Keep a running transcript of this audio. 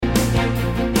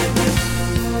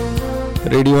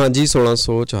Radio ਹਾਂਜੀ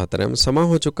 1674 M ਸਮਾਂ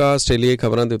ਹੋ ਚੁੱਕਾ ਆਸਟ੍ਰੇਲੀਆਈ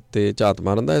ਖਬਰਾਂ ਦੇ ਉੱਤੇ ਝਾਤ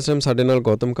ਮਾਰਨ ਦਾ। ਇਸ ਟਾਈਮ ਸਾਡੇ ਨਾਲ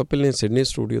ਗੌਤਮ ਕਪਿਲ ਨੇ ਸਿਡਨੀ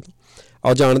ਸਟੂਡੀਓ ਤੋਂ।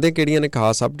 ਆਓ ਜਾਣਦੇ ਕਿਹੜੀਆਂ ਨੇ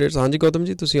ਖਾਸ ਅਪਡੇਟਸ। ਹਾਂਜੀ ਗੌਤਮ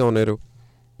ਜੀ, ਤੁਸੀਂ ਆਉਣੇ ਰਹੋ।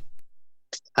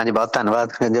 ਹਾਂਜੀ, ਬਹੁਤ ਧੰਨਵਾਦ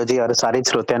ਰੰਜੋ ਜੀ, ਔਰ ਸਾਰੇ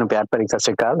ਸਰੋਤਿਆਂ ਨੂੰ ਪਿਆਰ ਭਰੀ ਸਤਿ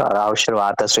ਸ਼੍ਰੀ ਅਕਾਲ। ਔਰ ਆਓ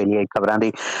ਸ਼ੁਰੂਆਤ ਆਸਟ੍ਰੇਲੀਆਈ ਖਬਰਾਂ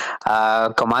ਦੀ।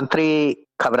 ਕੌਮਾਂਤਰੀ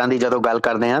ਖਬਰਾਂ ਦੀ ਜਦੋਂ ਗੱਲ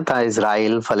ਕਰਦੇ ਹਾਂ ਤਾਂ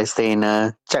ਇਜ਼ਰਾਈਲ ਫਲਸਤੀਨ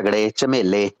ਝਗੜੇ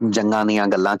ਝਮੇਲੇ ਜੰਗਾਂ ਦੀਆਂ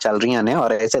ਗੱਲਾਂ ਚੱਲ ਰਹੀਆਂ ਨੇ,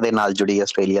 ਔਰ ਇਸੇ ਦੇ ਨਾਲ ਜੁੜੀ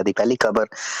ਆਸਟ੍ਰੇਲੀਆ ਦੀ ਪਹਿਲੀ ਖਬਰ,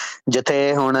 ਜਿੱਥੇ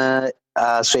ਹੁਣ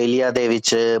ਆਸਟ੍ਰੇਲੀਆ ਦੇ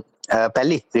ਵਿੱਚ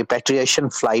ਪਹਿਲੀ ਰਿਪੈਟਰੀਏਸ਼ਨ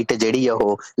ਫਲਾਈਟ ਜਿਹੜੀ ਆ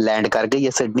ਉਹ ਲੈਂਡ ਕਰ ਗਈ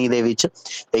ਹੈ ਸਿਡਨੀ ਦੇ ਵਿੱਚ।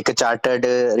 ਇੱਕ ਚਾਰਟਰਡ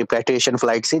ਰਿਪੈਟਰੀਏਸ਼ਨ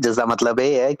ਫਲਾਈਟ ਸੀ, ਜਿਸ ਦਾ ਮਤਲਬ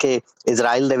ਇਹ ਹੈ ਕਿ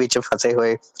ਇਜ਼ਰਾਈਲ ਦੇ ਵਿੱਚ ਫਸੇ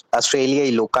ਹੋਏ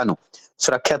ਆਸਟ੍ਰੇਲੀਆਈ ਲੋਕਾਂ ਨੂੰ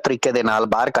ਸੁਰੱਖਿਅਤ ਤਰੀਕੇ ਦੇ ਨਾਲ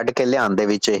ਬਾਹਰ ਕੱਢ ਕੇ ਲਿਆਉਣ ਦੇ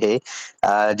ਵਿੱਚ ਇਹ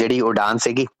ਜਿਹੜੀ ਉਡਾਨ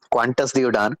ਸੀਗੀ, ਕੁਆਂਟਸ ਦੀ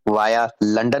ਉਡਾਨ ਵਾਇਆ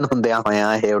ਲੰਡਨ ਹੁੰਦਿਆਂ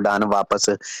ਹੋਇਆਂ ਇਹ ਉਡਾਨ ਵਾਪਸ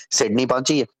ਸਿਡਨੀ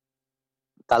ਪਹੁੰਚੀ ਹੈ।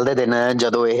 ਕੱਲ ਦੇ ਦਿਨ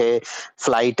ਜਦੋਂ ਇਹ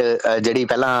ਫਲਾਈਟ ਜਿਹੜੀ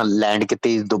ਪਹਿਲਾਂ ਲੈਂਡ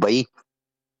ਕੀਤੀ ਦੁਬਈ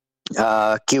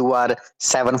QR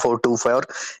 7424,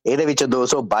 ਇਹਦੇ ਵਿੱਚ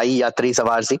 222 ਯਾਤਰੀ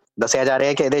ਸਵਾਰ ਸੀ। ਦੱਸਿਆ ਜਾ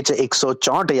ਰਿਹਾ ਕਿ ਇਹਦੇ ਚ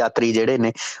 164 ਯਾਤਰੀ ਜਿਹੜੇ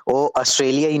ਨੇ ਉਹ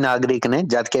ਆਸਟ੍ਰੇਲੀਆਈ ਨਾਗਰਿਕ ਨੇ,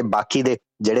 ਜਦਕਿ ਬਾਕੀ ਦੇ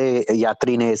ਜਿਹੜੇ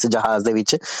ਯਾਤਰੀ ਨੇ ਇਸ ਜਹਾਜ਼ ਦੇ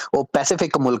ਵਿੱਚ ਉਹ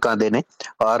ਪੈਸੀਫਿਕ ਮੁਲਕਾਂ ਦੇ ਨੇ,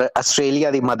 ਔਰ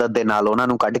ਆਸਟ੍ਰੇਲੀਆ ਦੀ ਮਦਦ ਦੇ ਨਾਲ ਉਹਨਾਂ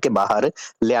ਨੂੰ ਕੱਢ ਕੇ ਬਾਹਰ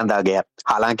ਲਿਆਂਦਾ ਗਿਆ।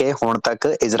 ਹਾਲਾਂਕਿ ਹੁਣ ਤੱਕ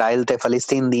ਇਜ਼ਰਾਈਲ ਤੇ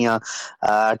ਫਲਸਤੀਨ ਦੀਆਂ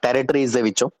ਟੈਰੀਟਰੀਜ਼ ਦੇ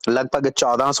ਵਿੱਚੋਂ ਲਗਭਗ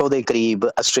 1400 ਦੇ ਕਰੀਬ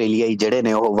ਆਸਟ੍ਰੇਲੀਆਈ ਜਿਹੜੇ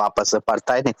ਨੇ ਉਹ ਵਾਪਸ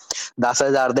ਪਰਤ ਆਏ ਨੇ।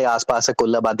 10,000 ਦੇ ਆਸ-ਪਾਸ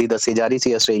ਕੁੱਲ ਆਬਾਦੀ ਦੱਸੀ ਜਾ ਰਹੀ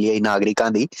ਸੀ ਆਸਟ੍ਰੇਲੀਆਈ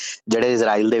ਨਾਗਰਿਕਾਂ ਦੀ ਜਿਹੜੇ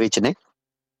ਇਜ਼ਰਾਈਲ ਦੇ ਵਿੱਚ ਨੇ,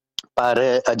 ਪਰ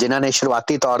ਜਿਨ੍ਹਾਂ ਨੇ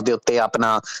ਸ਼ੁਰੂਆਤੀ ਤੌਰ ਦੇ ਉੱਤੇ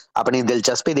ਆਪਣੀ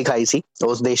ਦਿਲਚਸਪੀ ਦਿਖਾਈ ਸੀ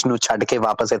ਉਸ ਦੇਸ਼ ਨੂੰ ਛੱਡ ਕੇ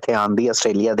ਵਾਪਸ ਇੱਥੇ ਆਉਣ ਦੀ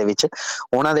ਆਸਟ੍ਰੇਲੀਆ ਦੇ ਵਿੱਚ,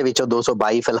 ਉਹਨਾਂ ਦੇ ਵਿੱਚੋਂ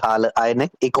 222 ਫਿਲਹਾਲ ਆਏ ਨੇ।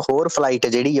 ਇੱਕ ਹੋਰ ਫਲਾਈਟ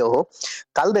ਜਿਹੜੀ ਉਹ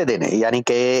ਕੱਲ ਦੇ ਦਿਨ, ਯਾਨੀ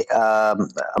ਕਿ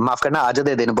ਮਾਫ ਕਰਨਾ ਅੱਜ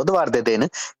ਦੇ ਦਿਨ, ਬੁੱਧਵਾਰ ਦੇ ਦਿਨ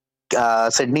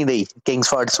ਸਿਡਨੀ ਦੇ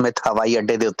ਕਿੰਗਸਫੋਰਡ ਸਮਿਥ ਹਵਾਈ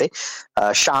ਅੱਡੇ ਦੇ ਉੱਤੇ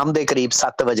ਸ਼ਾਮ ਦੇ ਕਰੀਬ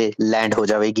 7 ਵਜੇ ਲੈਂਡ ਹੋ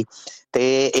ਜਾਵੇਗੀ। ਤੇ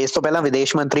ਇਸ ਤੋਂ ਪਹਿਲਾਂ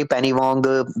ਵਿਦੇਸ਼ ਮੰਤਰੀ ਪੈਨੀ ਵੋਂਗ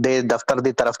ਦੇ ਦਫ਼ਤਰ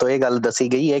ਦੀ ਤਰਫ ਤੋਂ ਇਹ ਗੱਲ ਦੱਸੀ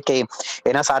ਗਈ ਹੈ ਕਿ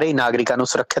ਇਹਨਾਂ ਸਾਰੇ ਨਾਗਰਿਕਾਂ ਨੂੰ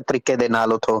ਸੁਰੱਖਿਅਤ ਤਰੀਕੇ ਦੇ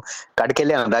ਨਾਲ ਉੱਥੋਂ ਕੱਢ ਕੇ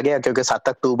ਲਿਆਂਦਾ ਗਿਆ, ਕਿਉਂਕਿ 7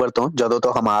 ਅਕਤੂਬਰ ਤੋਂ ਜਦੋਂ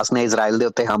ਤੋਂ ਹਮਾਸ ਨੇ ਇਜ਼ਰਾਈਲ ਦੇ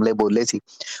ਉੱਤੇ ਹਮਲੇ ਬੋਲੇ ਸੀ,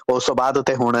 ਉਸ ਤੋਂ ਬਾਅਦ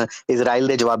ਉੱਤੇ ਹੁਣ ਇਜ਼ਰਾਈਲ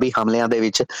ਦੇ ਜਵਾਬੀ ਹਮਲਿਆਂ ਦੇ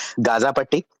ਵਿੱਚ ਗਾਜ਼ਾ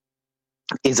ਪੱਟੀ,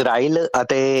 ਇਜ਼ਰਾਈਲ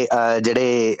ਅਤੇ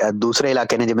ਜਿਹੜੇ ਦੂਸਰੇ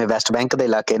ਇਲਾਕੇ ਨੇ ਜਿਵੇਂ ਵੈਸਟ ਬੈਂਕ ਦੇ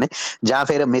ਇਲਾਕੇ ਨੇ ਜਾਂ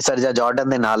ਫਿਰ ਮਿਸਰ ਜਾਂ ਜਾਰਡਨ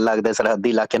ਦੇ ਨਾਲ ਲੱਗਦੇ ਸਰਹੱਦੀ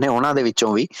ਇਲਾਕੇ ਨੇ, ਉਹਨਾਂ ਦੇ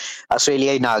ਵਿੱਚੋਂ ਵੀ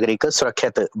ਆਸਟ੍ਰੇਲੀਆਈ ਨਾਗਰਿਕ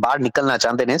ਸੁਰੱਖਿਅਤ ਬਾਹਰ ਨਿਕਲਣਾ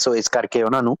ਚਾਹੁੰਦੇ ਨੇ। ਸੋ ਇਸ ਕਰਕੇ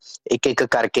ਉਹਨਾਂ ਨੂੰ ਇੱਕ ਇੱਕ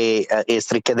ਕਰਕੇ ਇਸ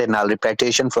ਤਰੀਕੇ ਦੇ ਨਾਲ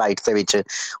ਰਿਪੈਟਰੀਏਸ਼ਨ ਫਲਾਈਟ ਦੇ ਵਿੱਚ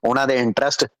ਉਹਨਾਂ ਦੇ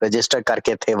ਇੰਟਰਸਟ ਰਜਿਸਟਰ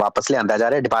ਕਰਕੇ ਇੱਥੇ ਵਾਪਸ ਲਿਆਂਦਾ ਜਾ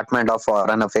ਰਿਹਾ। ਡਿਪਾਰਟਮੈਂਟ ਆਫ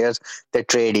ਫੋਰਨ ਅਫੇਅਰਸ ਤੇ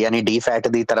ਟ੍ਰੇਡ ਯਾਨੀ ਡੀਫੈਟ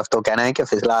ਦੀ ਤਰਫ ਤੋਂ ਕਹਿਣਾ ਹੈ ਕਿ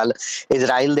ਫਿਲਹਾਲ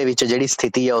ਇਜ਼ਰਾਈਲ ਦੇ ਵਿੱਚ ਜਿਹੜੀ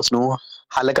ਸਥਿਤੀ ਹੈ ਉਸਨੂੰ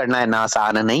ਹੱਲ ਕਰਨਾ ਇੰਨਾ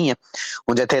ਆਸਾਨ ਨਹੀਂ ਹੈ।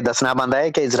 ਹੁਣ ਜਿੱਥੇ ਦੱਸਣਾ ਬਣਦਾ ਹੈ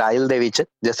ਕਿ ਇਜ਼ਰਾਈਲ ਦੇ ਵਿੱਚ,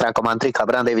 ਜਿਸ ਤਰ੍ਹਾਂ ਕੌਮਾਂਤਰੀ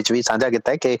ਖਬਰਾਂ ਦੇ ਵਿੱਚ ਵੀ ਸਾਂਝਾ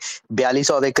ਕੀਤਾ ਹੈ ਕਿ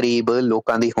 4200 ਦੇ ਕਰੀਬ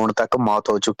ਲੋਕਾਂ ਦੀ ਹੁਣ ਤੱਕ ਮੌਤ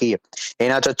ਹੋ ਚੁੱਕੀ ਹੈ।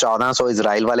 ਇਹਨਾਂ ਚੋਂ 1400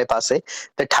 ਇਜ਼ਰਾਈਲ ਵਾਲੇ ਪਾਸੇ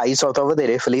ਤੇ 2800 ਤੋਂ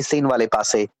ਵਧੇਰੇ ਫਲਸਤੀਨ ਵਾਲੇ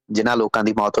ਪਾਸੇ ਜਿਨ੍ਹਾਂ ਲੋਕਾਂ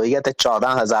ਦੀ ਮੌਤ ਹੋਈ ਹੈ, ਤੇ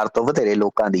 14,000 ਤੋਂ ਵਧੇਰੇ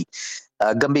ਲੋਕਾਂ ਦੀ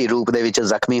ਗੰਭੀਰ ਰੂਪ ਦੇ ਵਿੱਚ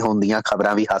ਜ਼ਖਮੀ ਹੋਣ ਦੀਆਂ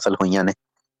ਖਬਰਾਂ ਵੀ ਹਾਸਲ ਹੋਈਆਂ ਨੇ।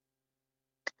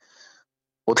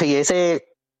 ਉੱਥੇ ਇਸੇ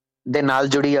ਦੇ ਨਾਲ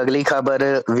ਜੁੜੀ ਅਗਲੀ ਖਬਰ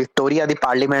ਵਿਕਟੋਰੀਆ ਦੀ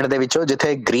ਪਾਰਲੀਮੈਂਟ ਦੇ ਵਿੱਚੋਂ,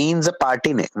 ਜਿੱਥੇ ਗ੍ਰੀਨਜ਼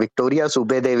ਪਾਰਟੀ ਨੇ ਵਿਕਟੋਰੀਆ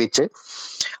ਸੂਬੇ ਦੇ ਵਿੱਚ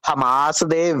ਹਮਾਸ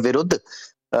ਦੇ ਵਿਰੁੱਧ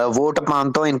ਵੋਟ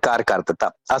ਪਾਉਣ ਤੋਂ ਇਨਕਾਰ ਕਰ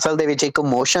ਦਿੱਤਾ। ਅਸਲ ਦੇ ਵਿੱਚ ਇੱਕ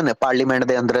ਮੋਸ਼ਨ ਪਾਰਲੀਮੈਂਟ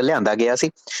ਦੇ ਅੰਦਰ ਲਿਆਂਦਾ ਗਿਆ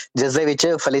ਸੀ, ਜਿਸ ਦੇ ਵਿੱਚ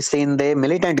ਫਲਸਤੀਨ ਦੇ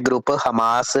ਮਿਲੀਟੈਂਟ ਗਰੁੱਪ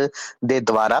ਹਮਾਸ ਦੇ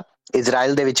ਦੁਆਰਾ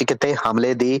ਇਜ਼ਰਾਈਲ ਦੇ ਵਿੱਚ ਕਿਤੇ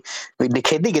ਹਮਲੇ ਦੀ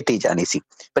ਨਿਖੇਧੀ ਕੀਤੀ ਜਾਣੀ ਸੀ।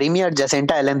 ਪ੍ਰੀਮੀਅਰ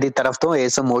ਜੈਸਿੰਟਾ ਐਲਨ ਦੀ ਤਰਫ ਤੋਂ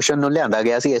ਇਸ ਮੋਸ਼ਨ ਨੂੰ ਲਿਆਂਦਾ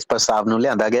ਗਿਆ ਸੀ, ਇਸ ਪ੍ਰਸਤਾਵ ਨੂੰ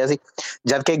ਲਿਆਂਦਾ ਗਿਆ ਸੀ,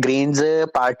 ਜਦਕਿ ਗ੍ਰੀਨਜ਼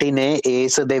ਪਾਰਟੀ ਨੇ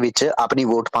ਇਸ ਦੇ ਵਿੱਚ ਆਪਣੀ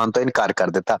ਵੋਟ ਪਾਉਣ ਤੋਂ ਇਨਕਾਰ ਕਰ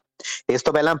ਦਿੱਤਾ। ਇਸ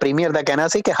ਤੋਂ ਪਹਿਲਾਂ ਪ੍ਰੀਮੀਅਰ ਦਾ ਕਹਿਣਾ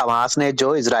ਸੀ ਕਿ ਹਮਾਸ ਨੇ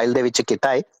ਜੋ ਇਜ਼ਰਾਈਲ ਦੇ ਵਿੱਚ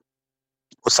ਕੀਤਾ ਹੈ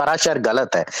ਉਹ ਸਰਾਸਰ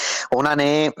ਗਲਤ ਹੈ। ਉਹਨਾਂ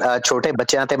ਨੇ ਛੋਟੇ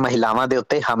ਬੱਚਿਆਂ ਤੇ ਮਹਿਲਾਵਾਂ ਦੇ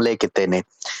ਉੱਤੇ ਹਮਲੇ ਕੀਤੇ ਨੇ,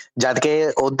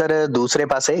 ਜਦਕਿ ਉਧਰ ਦੂਸਰੇ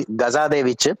ਪਾਸੇ ਗਜ਼ਾ ਦੇ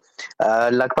ਵਿੱਚ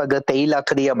ਲਗਭਗ 23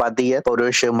 ਲੱਖ ਦੀ ਆਬਾਦੀ ਹੈ,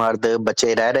 ਪੁਰਸ਼ ਮਰਦ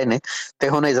ਬੱਚੇ ਰਹਿ ਰਹੇ ਨੇ, ਤੇ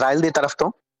ਹੁਣ ਇਜ਼ਰਾਈਲ ਦੀ ਤਰਫ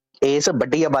ਤੋਂ ਇਸ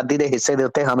ਵੱਡੀ ਆਬਾਦੀ ਦੇ ਹਿੱਸੇ ਦੇ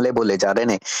ਉੱਤੇ ਹਮਲੇ ਬੋਲੇ ਜਾ ਰਹੇ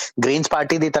ਨੇ। ਗ੍ਰੀਨਜ਼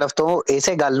ਪਾਰਟੀ ਦੀ ਤਰਫ ਤੋਂ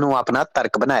ਇਸੇ ਗੱਲ ਨੂੰ ਆਪਣਾ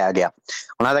ਤਰਕ ਬਣਾਇਆ ਗਿਆ।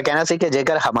 ਉਹਨਾਂ ਦਾ ਕਹਿਣਾ ਸੀ ਕਿ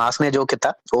ਜੇਕਰ ਹਮਾਸ ਨੇ ਜੋ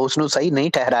ਕੀਤਾ ਉਸ ਨੂੰ ਸਹੀ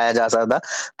ਨਹੀਂ ਠਹਿਰਾਇਆ ਜਾ ਸਕਦਾ,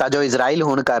 ਤਾਂ ਜੋ ਇਜ਼ਰਾਈਲ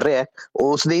ਹੁਣ ਕਰ ਰਿਹਾ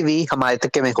ਉਸ ਦੀ ਵੀ ਹਮਾਇਤ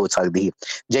ਕਿਵੇਂ ਹੋ ਸਕਦੀ ਹੈ।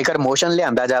 ਜੇਕਰ ਮੋਸ਼ਨ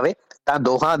ਲਿਆਂਦਾ ਜਾਵੇ ਤਾਂ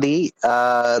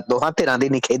ਦੋਹਾਂ ਧਿਰਾਂ ਦੀ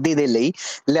ਨਿਖੇਧੀ ਦੇ ਲਈ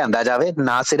ਲਿਆਂਦਾ ਜਾਵੇ,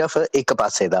 ਨਾ ਸਿਰਫ ਇੱਕ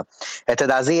ਪਾਸੇ ਦਾ। ਇੱਥੇ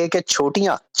ਦੱਸ ਦਈਏ ਕਿ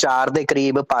ਛੋਟੀਆਂ 4 ਦੇ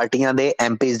ਕਰੀਬ ਪਾਰਟੀਆਂ ਦੇ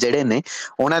MP ਜਿਹੜੇ ਨੇ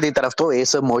ਉਹਨਾਂ ਦੀ ਤਰਫ ਤੋਂ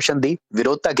ਇਸ ਮੋਸ਼ਨ ਦੀ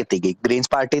ਵਿਰੋਧਤਾ ਕੀਤੀ ਗਈ। ਗ੍ਰੀਨਜ਼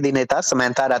ਪਾਰਟੀ ਦੀ ਨੇਤਾ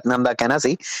ਸਮੈਂਥਾ ਰਤਨਮ ਦਾ ਕਹਿਣਾ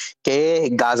ਸੀ ਕਿ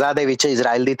ਗਾਜ਼ਾ ਦੇ ਵਿੱਚ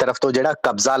ਇਜ਼ਰਾਈਲ ਦੀ ਤਰਫ ਤੋਂ ਜਿਹੜਾ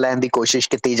ਕਬਜ਼ਾ ਲੈਣ ਦੀ ਕੋਸ਼ਿਸ਼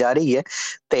ਕੀਤੀ ਜਾ ਰਹੀ ਹੈ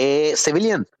ਤੇ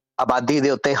ਸਿਵਿਲੀਅਨ ਆਬਾਦੀ ਦੇ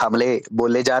ਉੱਤੇ ਹਮਲੇ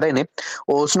ਬੋਲੇ ਜਾ ਰਹੇ ਨੇ,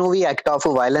 ਉਸ ਨੂੰ ਵੀ ਐਕਟ ਆਫ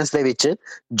ਵਾਇਲੈਂਸ ਦੇ ਵਿੱਚ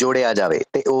ਜੋੜਿਆ ਜਾਵੇ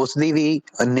ਤੇ ਉਸ ਦੀ ਵੀ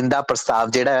ਨਿੰਦਾ ਪ੍ਰਸਤਾਵ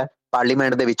ਜਿਹੜਾ ਹੈ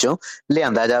ਪਾਰਲੀਮੈਂਟ ਦੇ ਵਿੱਚੋਂ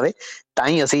ਲਿਆਂਦਾ ਜਾਵੇ, ਤਾਂ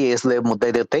ਹੀ ਅਸੀਂ ਇਸ ਦੇ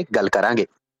ਮੁੱਦੇ ਦੇ ਉੱਤੇ ਗੱਲ ਕਰਾਂਗੇ।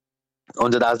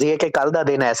 ਉਂਝ ਦੱਸ ਦਈਏ ਕਿ ਕੱਲ ਦਾ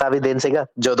ਦਿਨ ਐਸਾ ਵੀ ਦਿਨ ਸੀਗਾ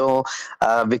ਜਦੋਂ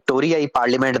ਵਿਕਟੋਰੀਆਈ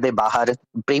ਪਾਰਲੀਮੈਂਟ ਦੇ ਬਾਹਰ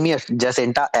premier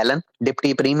Jacinta Allen,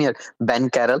 deputy premier ban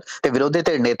carol ਤੇ ਵਿਰੋਧੀ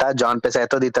ਧਿਰ ਨੇਤਾ ਜੌਨ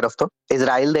ਪੈਸੈਟੋ ਦੀ ਤਰਫ ਤੋਂ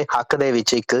ਇਜ਼ਰਾਈਲ ਦੇ ਹੱਕ ਦੇ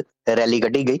ਵਿੱਚ ਇੱਕ ਰੈਲੀ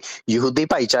ਕੱਢੀ ਗਈ। ਯਹੂਦੀ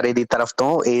ਭਾਈਚਾਰੇ ਦੀ ਤਰਫ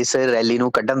ਤੋਂ ਇਸ ਰੈਲੀ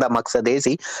ਨੂੰ ਕੱਢਣ ਦਾ ਮਕਸਦ ਇਹ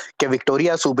ਸੀ ਕਿ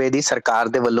ਵਿਕਟੋਰੀਆ ਸੂਬੇ ਦੀ ਸਰਕਾਰ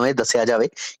ਦੇ ਵੱਲੋਂ ਇਹ ਦੱਸਿਆ ਜਾਵੇ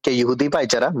ਕਿ ਯਹੂਦੀ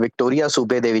ਭਾਈਚਾਰਾ ਵਿਕਟੋਰੀਆ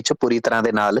ਸੂਬੇ ਦੇ ਵਿੱਚ ਪੂਰੀ ਤਰ੍ਹਾਂ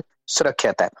ਦੇ ਨਾਲ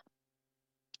ਸੁਰੱਖਿਅਤ ਹੈ।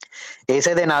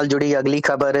 ਇਸੇ ਦੇ ਨਾਲ ਜੁੜੀ ਅਗਲੀ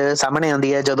ਖਬਰ ਸਾਹਮਣੇ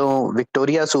ਆਉਂਦੀ ਹੈ ਜਦੋਂ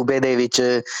ਵਿਕਟੋਰੀਆ ਸੂਬੇ ਦੇ ਵਿੱਚ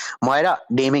ਮੋਇਰਾ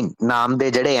ਡੇਮਿੰਗ ਨਾਮ ਦੇ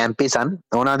ਜਿਹੜੇ ਐਮਪੀ ਸਨ,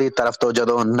 ਉਹਨਾਂ ਦੀ ਤਰਫ ਤੋਂ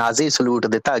ਜਦੋਂ ਨਾਜ਼ੀ ਸਲੂਟ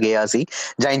ਦਿੱਤਾ ਗਿਆ ਸੀ,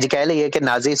 ਜਾਂ ਇੰਜ ਕਹਿ ਲਈਏ ਕਿ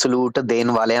ਨਾਜ਼ੀ ਸਲੂਟ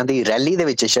ਦੇਣ ਵਾਲਿਆਂ ਦੀ ਰੈਲੀ ਦੇ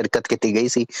ਵਿੱਚ ਸ਼ਿਰਕਤ ਕੀਤੀ ਗਈ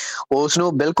ਸੀ, ਉਸ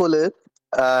ਨੂੰ ਬਿਲਕੁਲ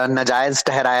ਨਾਜਾਇਜ਼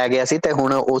ਠਹਿਰਾਇਆ ਗਿਆ ਸੀ। ਤੇ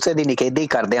ਹੁਣ ਉਸੇ ਦੀ ਨਿਖੇਧੀ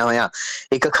ਕਰਦਿਆਂ ਹੋਇਆਂ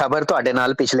ਇੱਕ ਖਬਰ ਤੁਹਾਡੇ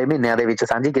ਨਾਲ ਪਿਛਲੇ ਮਹੀਨਿਆਂ ਦੇ ਵਿੱਚ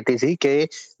ਸਾਂਝੀ ਕੀਤੀ ਸੀ ਕਿ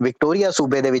ਵਿਕਟੋਰੀਆ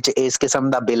ਸੂਬੇ ਦੇ ਵਿੱਚ ਇਸ ਕਿਸਮ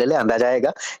ਦਾ ਬਿੱਲ ਲਿਆਂਦਾ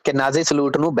ਜਾਏਗਾ ਕਿ ਨਾਜ਼ੀ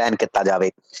ਸਲੂਟ ਨੂੰ ਬੈਨ ਕੀਤਾ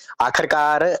ਜਾਵੇ।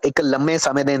 ਆਖਰਕਾਰ ਇੱਕ ਲੰਮੇ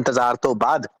ਸਮੇਂ ਦੇ ਇੰਤਜ਼ਾਰ ਤੋਂ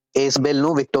ਬਾਅਦ ਇਸ ਬਿੱਲ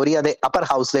ਨੂੰ ਵਿਕਟੋਰੀਆ ਦੇ ਅਪਰ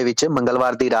ਹਾਊਸ ਦੇ ਵਿੱਚ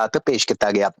ਮੰਗਲਵਾਰ ਦੀ ਰਾਤ ਪੇਸ਼ ਕੀਤਾ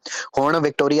ਗਿਆ। ਹੁਣ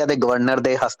ਵਿਕਟੋਰੀਆ ਦੇ ਗਵਰਨਰ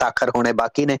ਦੇ ਹਸਤਾਖਰ ਹੋਣੇ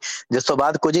ਬਾਕੀ ਨੇ, ਜਿਸ ਤੋਂ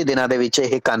ਬਾਅਦ ਕੁਝ ਹੀ ਦਿਨਾਂ ਦੇ ਵਿੱਚ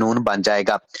ਇਹ ਕਾਨੂੰਨ ਬਣ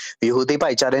ਜਾਏਗਾ। ਯਹੂਦੀ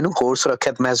ਭਾਈਚਾਰੇ ਨੂੰ ਹੋਰ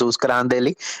ਸੁਰੱਖਿਅਤ ਮਹਿਸੂਸ ਕਰਾਉਣ ਦੇ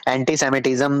ਲਈ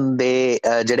ਐਂਟੀਸੈਮਿਟਿਜ਼ਮ ਦੇ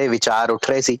ਜਿਹੜੇ ਵਿਚਾਰ ਉੱਠ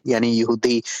ਰਹੇ ਸੀ, ਯਾਨੀ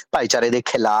ਯਹੂਦੀ ਭਾਈਚਾਰੇ ਦੇ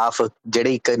ਖਿਲਾਫ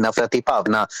ਜਿਹੜੀ ਇੱਕ ਨਫ਼ਰਤੀ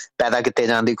ਭਾਵਨਾ ਪੈਦਾ ਕੀਤੇ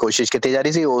ਜਾਣ ਦੀ ਕੋਸ਼ਿਸ਼ ਕੀਤੀ ਜਾ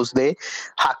ਰਹੀ ਸੀ, ਉਸ ਦੇ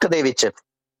ਹੱਕ ਦੇ ਵਿੱਚ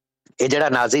ਇਹ ਜਿਹੜਾ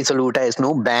ਨਾਜ਼ੀ ਸਲੂਟ ਹੈ ਇਸ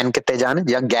ਨੂੰ ਬੈਨ ਕੀਤੇ ਜਾਣ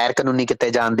ਜਾਂ ਗੈਰ ਕਾਨੂੰਨੀ ਕੀਤੇ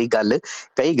ਜਾਣ ਦੀ ਗੱਲ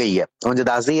ਕਹੀ ਗਈ ਹੈ। ਉਂਝ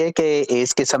ਦੱਸਦੀ ਹੈ ਕਿ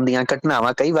ਇਸ ਕਿਸਮ ਦੀਆਂ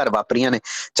ਘਟਨਾਵਾਂ ਕਈ ਵਾਰ ਵਾਪਰੀਆਂ ਨੇ,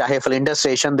 ਚਾਹੇ ਫਲਿੰਡਰ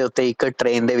ਸਟੇਸ਼ਨ ਦੇ ਉੱਤੇ ਇੱਕ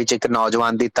ਟ੍ਰੇਨ ਦੇ ਵਿੱਚ ਇੱਕ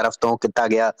ਨੌਜਵਾਨ ਦੀ ਤਰਫ ਤੋਂ ਕੀਤਾ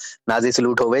ਗਿਆ ਨਾਜ਼ੀ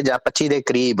ਸਲੂਟ ਹੋਵੇ, ਜਾਂ 25 ਦੇ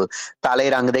ਕਰੀਬ ਕਾਲੇ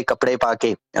ਰੰਗ ਦੇ ਕੱਪੜੇ ਪਾ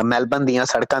ਕੇ ਮੈਲਬਨ ਦੀਆਂ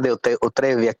ਸੜਕਾਂ ਦੇ ਉੱਤੇ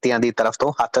ਉਤਰੇ ਵਿਅਕਤੀਆਂ ਦੀ ਤਰਫ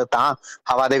ਤੋਂ ਹੱਥ ਤਾਂ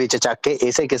ਹਵਾ ਦੇ ਵਿੱਚ ਚੱਕ ਕੇ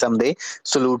ਇਸੇ ਕਿਸਮ ਦੇ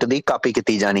ਸਲੂਟ ਦੀ ਕਾਪੀ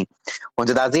ਕੀਤੀ ਜਾਣੀ।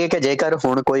 ਉਂਝ ਦੱਸਦੀ ਹੈ ਕਿ ਜੇਕਰ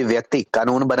ਹੁਣ ਕੋਈ ਵਿਅਕਤੀ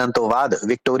ਕਾਨੂੰਨ ਬਣਨ ਤੋਂ ਬਾਅਦ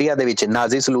ਵਿਕਟੋਰੀਆ ਦੇ ਵਿੱਚ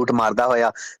ਨਾਜ਼ੀ ਸਲੂਟ ਮਾਰਦਾ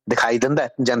ਹੋਇਆ ਦਿਖਾਈ ਦਿੰਦਾ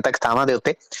ਜਨਤਕ ਥਾਵਾਂ ਦੇ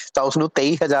ਉੱਤੇ, ਤਾਂ ਉਸਨੂੰ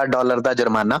 $23,000 ਦਾ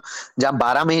ਜੁਰਮਾਨਾ ਜਾਂ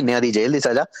 12 ਮਹੀਨਿਆਂ ਦੀ ਜੇਲ੍ਹ ਦੀ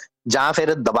ਸਜ਼ਾ ਜਾਂ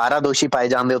ਫਿਰ ਦੁਬਾਰਾ ਦੋਸ਼ੀ ਪਾਏ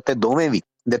ਜਾਣ ਦੇ ਉੱਤੇ ਦੋਵੇਂ ਵੀ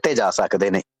ਦਿੱਤੇ ਜਾ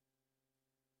ਸਕਦੇ ਨੇ।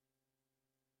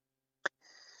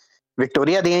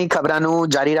 ਵਿਕਟੋਰੀਆ ਦੀਆਂ ਹੀ ਖਬਰਾਂ ਨੂੰ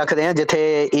ਜਾਰੀ ਰੱਖਦੇ ਹਾਂ,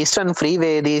 ਜਿੱਥੇ ਈਸਟਰਨ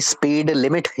ਫਰੀਵੇ ਦੀ ਸਪੀਡ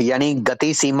ਲਿਮਿਟ ਯਾਨੀ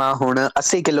ਗਤੀ ਸੀਮਾ ਹੁਣ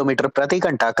 80 ਕਿਲੋਮੀਟਰ ਪ੍ਰਤੀ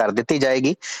ਘੰਟਾ ਕਰ ਦਿੱਤੀ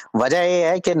ਜਾਏਗੀ। ਵਜ੍ਹਾ ਇਹ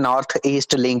ਹੈ ਕਿ ਨਾਰਥ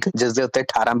ਈਸਟ ਲਿੰਕ, ਜਿਸ ਦੇ ਉੱਤੇ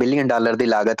 $18 ਬਿਲੀਅਨ ਦੀ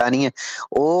ਲਾਗਤ ਆਣੀ ਹੈ,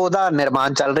 ਉਹਦਾ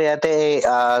ਨਿਰਮਾਣ ਚੱਲ ਰਿਹਾ ਤੇ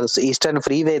ਈਸਟਰਨ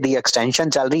ਫਰੀਵੇ ਦੀ ਐਕਸਟੈਂਸ਼ਨ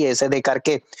ਚੱਲ ਰਹੀ ਹੈ। ਇਸੇ ਦੇ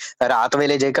ਕਰਕੇ ਰਾਤ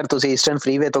ਵੇਲੇ ਜੇਕਰ ਤੁਸੀਂ ਈਸਟਰਨ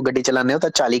ਫਰੀਵੇ ਤੋਂ ਗੱਡੀ ਚਲਾਉਂਦੇ ਹੋ ਤਾਂ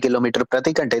 40 ਕਿਲੋਮੀਟਰ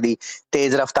ਪ੍ਰਤੀ ਘੰਟੇ ਦੀ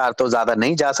ਤੇਜ਼ ਰਫ਼ਤਾਰ ਤੋਂ ਜ਼ਿਆਦਾ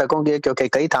ਨਹੀਂ ਜਾ ਸਕੋਗੇ, ਕਿਉਂਕਿ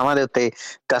ਕਈ ਥਾਵਾਂ ਦੇ ਉੱਤੇ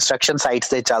ਕੰਸਟਰਕਸ਼ਨ ਸਾਈਟਸ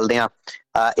ਤੇ ਚੱਲਦਿਆਂ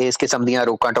ਇਸ ਕਿਸਮ ਦੀਆਂ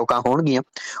ਰੋਕਾਂ ਟੋਕਾਂ ਹੋਣਗੀਆਂ।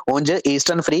 ਉਂਝ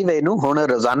ਈਸਟਰਨ ਫਰੀਵੇ ਨੂੰ ਹੁਣ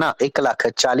ਰੋਜ਼ਾਨਾ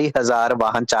 1,40,000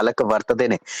 ਵਾਹਨ ਚਾਲਕ ਵਰਤਦੇ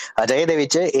ਨੇ। ਅਜਿਹੇ ਦੇ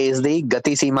ਵਿੱਚ ਇਸ ਦੀ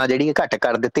ਗਤੀ ਸੀਮਾ ਜਿਹੜੀ ਘੱਟ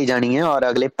ਕਰ ਦਿੱਤੀ ਜਾਣੀ ਹੈ ਔਰ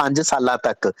ਅਗਲੇ 5 ਸਾਲਾਂ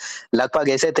ਤੱਕ ਲਗਭਗ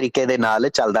ਇਸੇ ਤਰੀਕੇ ਦੇ ਨਾਲ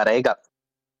ਚੱਲਦਾ ਰਹੇਗਾ।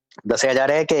 ਦੱਸਿਆ ਜਾ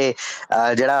ਰਿਹਾ ਹੈ ਕਿ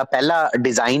ਜਿਹੜਾ ਪਹਿਲਾ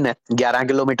ਡਿਜ਼ਾਈਨ ਹੈ 11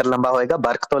 ਕਿਲੋਮੀਟਰ ਲੰਬਾ ਹੋਏਗਾ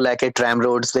ਬਰਕ ਤੋਂ ਲੈ ਕੇ ਟ੍ਰੈਮ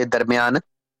ਰੋਡਸ ਦੇ ਦਰਮਿਆਨ,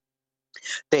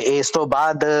 ਤੇ ਇਸ ਤੋਂ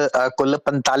ਬਾਅਦ ਕੁੱਲ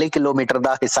 45 ਕਿਲੋਮੀਟਰ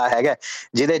ਦਾ ਹਿੱਸਾ ਹੈਗਾ,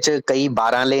 ਜਿਹਦੇ ਚ ਕਈ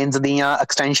 12 ਲੇਨਸ ਦੀਆਂ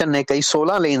ਐਕਸਟੈਂਸ਼ਨ ਨੇ, ਕਈ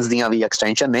 16 ਲੇਨਸ ਦੀਆਂ ਵੀ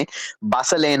ਐਕਸਟੈਂਸ਼ਨ ਨੇ।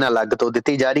 ਬੱਸ ਲੇਨ ਅਲੱਗ ਤੋਂ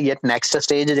ਦਿੱਤੀ ਜਾ ਰਹੀ ਹੈ। ਨੈਕਸਟ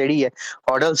ਸਟੇਜ ਜਿਹੜੀ ਹੈ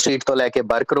ਹੌਡਲ ਸਟਰੀਟ ਤੋਂ ਲੈ ਕੇ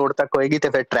ਬਰਕ ਰੋਡ ਤੱਕ ਹੋਏਗੀ ਤੇ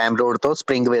ਫਿਰ ਟ੍ਰੈਮ ਰੋਡ ਤੋਂ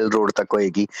ਸਪ੍ਰਿੰਗਵੇਲ ਰੋਡ ਤੱਕ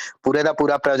ਹੋਏਗੀ। ਪੂਰੇ ਦਾ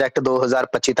ਪੂਰਾ ਪ੍ਰੋਜੈਕਟ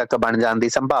 2025 ਤੱਕ ਬਣ ਜਾਣ ਦੀ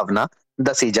ਸੰਭਾਵਨਾ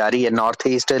ਦੱਸੀ ਜਾ ਰਹੀ ਹੈ। ਨਾਰਥ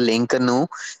ਈਸਟ ਲਿੰਕ ਨੂੰ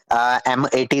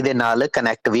M80 ਦੇ ਨਾਲ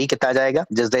ਕਨੈਕਟ ਵੀ ਕੀਤਾ ਜਾਏਗਾ,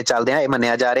 ਜਿਸ ਦੇ ਚੱਲਦਿਆਂ ਇਹ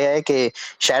ਮੰਨਿਆ ਜਾ ਰਿਹਾ ਹੈ ਕਿ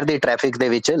ਸ਼ਹਿਰ ਦੀ ਟ੍ਰੈਫਿਕ ਦੇ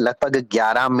ਵਿੱਚ ਲਗਭਗ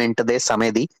 11 ਮਿੰਟ ਦੇ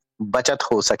ਸਮੇਂ ਦੀ ਬਚਤ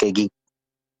ਹੋ ਸਕੇਗੀ।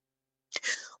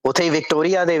 ਉੱਥੇ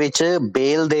ਵਿਕਟੋਰੀਆ ਦੇ ਵਿੱਚ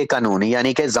ਬੇਲ ਦੇ ਕਾਨੂੰਨ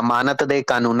ਯਾਨੀ ਕਿ ਜ਼ਮਾਨਤ ਦੇ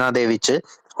ਕਾਨੂੰਨਾਂ ਦੇ ਵਿੱਚ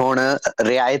ਹੁਣ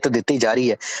ਰਿਆਇਤ ਦਿੱਤੀ ਜਾ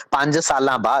ਰਹੀ ਹੈ। 5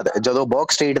 ਸਾਲਾਂ ਬਾਅਦ ਜਦੋਂ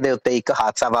ਬੌਕ ਸਟਰੀਟ ਦੇ ਉੱਤੇ ਇੱਕ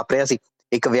ਹਾਦਸਾ ਵਾਪਰਿਆ ਸੀ,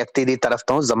 ਇੱਕ ਵਿਅਕਤੀ ਦੀ ਤਰਫ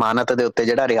ਤੋਂ ਜ਼ਮਾਨਤ ਦੇ ਉੱਤੇ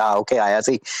ਜਿਹੜਾ ਰਿਹਾ ਹੋ ਕੇ ਆਇਆ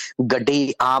ਸੀ,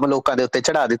 ਗੱਡੀ ਆਮ ਲੋਕਾਂ ਦੇ ਉੱਤੇ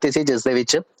ਚੜਾ ਦਿੱਤੀ ਸੀ, ਜਿਸ ਦੇ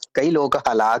ਵਿੱਚ ਕਈ ਲੋਕ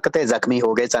ਹਲਾਕ ਤੇ ਜ਼ਖਮੀ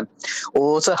ਹੋ ਗਏ ਸਨ।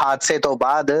 ਉਸ ਹਾਦਸੇ ਤੋਂ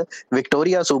ਬਾਅਦ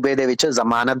ਵਿਕਟੋਰੀਆ ਸੂਬੇ ਦੇ ਵਿੱਚ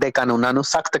ਜ਼ਮਾਨਤ ਦੇ ਕਾਨੂੰਨਾਂ ਨੂੰ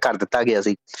ਸਖਤ ਕਰ ਦਿੱਤਾ ਗਿਆ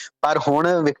ਸੀ, ਪਰ ਹੁਣ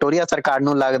ਵਿਕਟੋਰੀਆ ਸਰਕਾਰ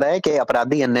ਨੂੰ ਲੱਗਦਾ ਹੈ ਕਿ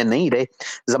ਅਪਰਾਧੀ ਇੰਨੇ ਨਹੀਂ ਰਹੇ,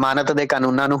 ਜ਼ਮਾਨਤ ਦੇ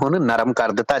ਕਾਨੂੰਨਾਂ ਨੂੰ ਹੁਣ ਨਰਮ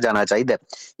ਕਰ ਦਿੱਤਾ ਜਾਣਾ ਚਾਹੀਦਾ।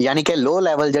 ਯਾਨੀ ਕਿ ਲੋ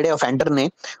ਲੈਵਲ ਜਿਹੜੇ ਅਫੈਂਡਰ ਨੇ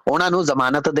ਉਹਨਾਂ ਨੂੰ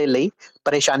ਜ਼ਮਾਨਤ ਦੇ ਲਈ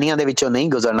ਪਰੇਸ਼ਾਨੀਆਂ ਦੇ ਵਿੱਚੋਂ ਨਹੀਂ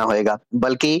ਗੁਜ਼ਰਨਾ ਹੋਏਗਾ,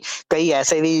 ਬਲਕਿ ਕਈ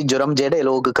ਐਸੇ ਵੀ ਜੁਰਮ ਜਿਹੜੇ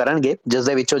ਲੋਕ ਕਰਨਗੇ ਜਿਸ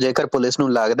ਦੇ ਵਿੱਚੋਂ ਜੇਕਰ ਪੁਲਿਸ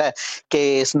ਨੂੰ ਲੱਗਦਾ ਹੈ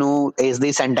ਕਿ ਇਸ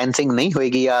ਦੀ ਸੈਂਟੈਂਸਿੰਗ ਨਹੀਂ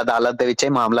ਹੋਏਗੀ ਜਾਂ ਅਦਾਲਤ ਦੇ ਵਿੱਚ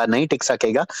ਇਹ ਮਾਮਲਾ ਨਹੀਂ ਟਿਕ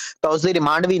ਸਕੇਗਾ, ਤਾਂ ਉਸ ਦੀ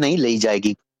ਰਿਮਾਂਡ ਵੀ ਨਹੀਂ ਲਈ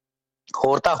ਜਾਏਗੀ।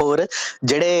 ਹੋਰ ਤਾਂ ਹੋਰ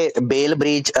ਜਿਹੜੇ ਬੇਲ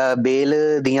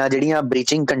ਦੀਆਂ ਜਿਹੜੀਆਂ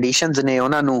ਬ੍ਰੀਚਿੰਗ ਕੰਡੀਸ਼ਨਸ ਨੇ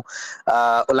ਉਹਨਾਂ ਨੂੰ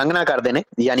ਉਲੰਘਣਾ ਕਰਦੇ ਨੇ,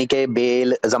 ਯਾਨੀ ਕਿ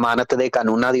ਬੇਲ ਜ਼ਮਾਨਤ ਦੇ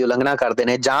ਕਾਨੂੰਨਾਂ ਦੀ ਉਲੰਘਣਾ ਕਰਦੇ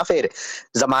ਨੇ, ਜਾਂ ਫਿਰ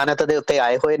ਜ਼ਮਾਨਤ ਦੇ ਉੱਤੇ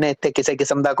ਆਏ ਹੋਏ ਨੇ ਤੇ ਕਿਸੇ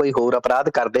ਕਿਸਮ ਦਾ ਕੋਈ ਹੋਰ ਅਪਰਾਧ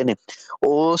ਕਰਦੇ ਨੇ,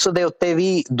 ਉਸ ਦੇ ਉੱਤੇ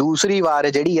ਵੀ ਦੂਸਰੀ ਵਾਰ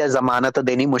ਜਿਹੜੀ ਹੈ ਜ਼ਮਾਨਤ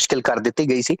ਦੇਣੀ ਮੁਸ਼ਕਿਲ ਕਰ ਦਿੱਤੀ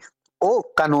ਗਈ ਸੀ।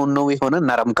 ਉਹ ਕਾਨੂੰਨ ਨੂੰ ਵੀ ਹੁਣ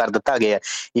ਨਰਮ ਕਰ ਦਿੱਤਾ ਗਿਆ।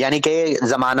 ਯਾਨੀ ਕਿ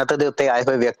ਜ਼ਮਾਨਤ ਦੇ ਉੱਤੇ ਆਏ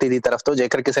ਹੋਏ ਵਿਅਕਤੀ ਦੀ ਤਰਫ ਤੋਂ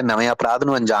ਜੇਕਰ ਕਿਸੇ ਨਵੇਂ ਅਪਰਾਧ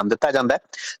ਨੂੰ ਅੰਜਾਮ ਦਿੱਤਾ ਜਾਂਦਾ ਹੈ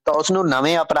ਤਾਂ ਉਸਨੂੰ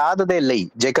ਨਵੇਂ ਅਪਰਾਧ ਦੇ ਲਈ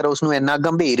ਜੇਕਰ ਉਸਨੂੰ ਇੰਨਾ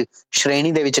ਗੰਭੀਰ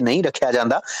ਸ਼੍ਰੇਣੀ ਦੇ ਵਿੱਚ ਨਹੀਂ ਰੱਖਿਆ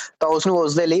ਜਾਂਦਾ ਤਾਂ ਉਸਨੂੰ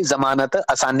ਉਸਦੇ ਲਈ ਜ਼ਮਾਨਤ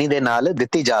ਆਸਾਨੀ ਦੇ ਨਾਲ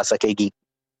ਦਿੱਤੀ ਜਾ ਸਕੇਗੀ।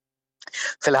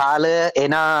 ਫਿਲਹਾਲ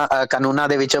ਇਹਨਾਂ ਕਾਨੂੰਨਾਂ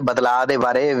ਦੇ ਵਿੱਚ ਬਦਲਾਅ ਦੇ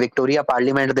ਬਾਰੇ ਵਿਕਟੋਰੀਆ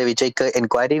ਪਾਰਲੀਮੈਂਟ ਦੇ ਵਿੱਚ ਇੱਕ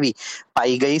ਇਨਕੁਆਇਰੀ ਵੀ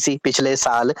ਪਾਈ ਗਈ ਸੀ ਪਿਛਲੇ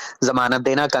ਸਾਲ ਜ਼ਮਾਨਤ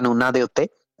ਦੇ ਇਹਨਾਂ ਕਾਨੂੰਨਾਂ ਦੇ ਉੱਤੇ।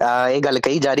 ਇਹ ਗੱਲ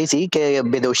ਕਹੀ ਜਾ ਰਹੀ ਸੀ ਕਿ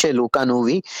ਬੇਦੋਸ਼ੇ ਲੋਕਾਂ ਨੂੰ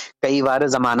ਵੀ ਕਈ ਵਾਰ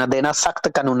ਜ਼ਮਾਨਤ ਦੇ ਇਹਨਾਂ ਸਖਤ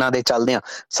ਕਾਨੂੰਨਾਂ ਦੇ ਚੱਲਦਿਆਂ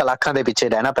ਸਲਾਖਾਂ ਦੇ ਪਿੱਛੇ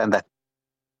ਰਹਿਣਾ ਪੈਂਦਾ।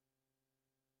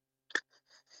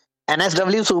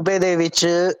 NSW ਸੂਬੇ ਦੇ ਵਿੱਚ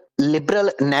ਲਿਬਰਲ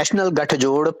ਨੈਸ਼ਨਲ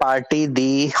ਗਠਜੋੜ ਪਾਰਟੀ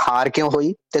ਦੀ ਹਾਰ ਕਿਉਂ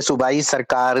ਹੋਈ ਤੇ ਸੂਬਾਈ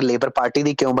ਸਰਕਾਰ ਲੇਬਰ ਪਾਰਟੀ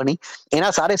ਦੀ ਕਿਉਂ ਬਣੀ,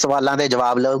 ਇਹਨਾਂ ਸਾਰੇ ਸਵਾਲਾਂ ਦੇ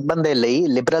ਜਵਾਬ ਲੱਭਣ ਦੇ ਲਈ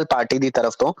ਲਿਬਰਲ ਪਾਰਟੀ ਦੀ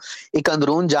ਤਰਫ ਤੋਂ ਇੱਕ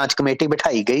ਅੰਦਰੂਨ ਜਾਂਚ ਕਮੇਟੀ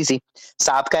ਬਿਠਾਈ ਗਈ ਸੀ।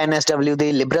 ਸਾਬਕਾ NSW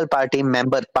ਦੀ liberal party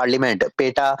member parliament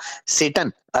Peta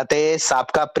Seaton ਅਤੇ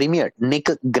ਸਾਬਕਾ ਪ੍ਰੀਮੀਅਰ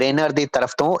ਨਿਕ ਗ੍ਰੇਨਰ ਦੀ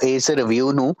ਤਰਫ ਤੋਂ ਇਸ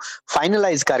ਰਿਵਿਊ ਨੂੰ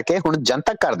ਫਾਈਨਲਾਈਜ਼ ਕਰਕੇ ਹੁਣ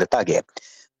ਜਨਤਕ ਕਰ ਦਿੱਤਾ ਗਿਆ।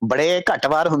 ਬੜੇ ਘੱਟ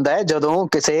ਵਾਰ ਹੁੰਦਾ ਹੈ ਜਦੋਂ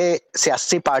ਕਿਸੇ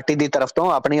ਸਿਆਸੀ ਪਾਰਟੀ ਦੀ ਤਰਫ ਤੋਂ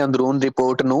ਆਪਣੀ ਅੰਦਰੂਨ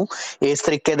ਰਿਪੋਰਟ ਨੂੰ ਇਸ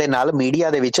ਤਰੀਕੇ ਦੇ ਨਾਲ ਮੀਡੀਆ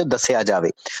ਦੇ ਵਿੱਚ ਦੱਸਿਆ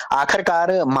ਜਾਵੇ।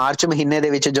 ਆਖਰਕਾਰ ਮਾਰਚ ਮਹੀਨੇ ਦੇ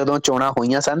ਵਿੱਚ ਜਦੋਂ ਚੋਣਾਂ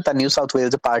ਹੋਈਆਂ ਸਨ ਤਾਂ ਨਿਊ ਸਾਊਥ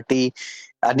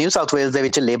ਵੇਲਜ਼ ਦੇ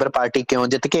ਵਿੱਚ ਲੇਬਰ ਪਾਰਟੀ ਕਿਉਂ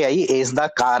ਜਿੱਤ ਕੇ ਆਈ, ਇਸ ਦਾ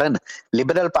ਕਾਰਨ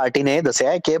ਲਿਬਰਲ ਪਾਰਟੀ ਨੇ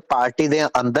ਦੱਸਿਆ ਕਿ ਪਾਰਟੀ ਦੇ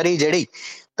ਅੰਦਰ ਹੀ ਜਿਹੜੀ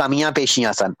ਕਮੀਆਂ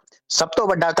ਪੇਸ਼ੀਆਂ ਸਨ। ਸਭ ਤੋਂ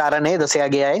ਵੱਡਾ ਕਾਰਨ ਇਹ ਦੱਸਿਆ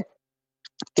ਗਿਆ ਹੈ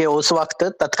ਕਿ ਉਸ ਵਕਤ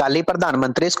ਤਤਕਾਲੀ ਪ੍ਰਧਾਨ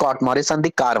ਮੰਤਰੀ ਸਕਾਟ ਮੋਰਿਸਨ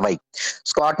ਦੀ ਕਾਰਵਾਈ।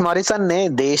 ਸਕਾਟ ਮੋਰਿਸਨ ਨੇ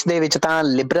ਦੇਸ਼ ਦੇ ਵਿੱਚ ਤਾਂ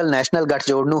ਲਿਬਰਲ ਨੈਸ਼ਨਲ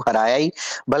ਗਠਜੋੜ ਨੂੰ ਹਰਾਇਆ ਹੀ,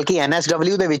 ਬਲਕਿ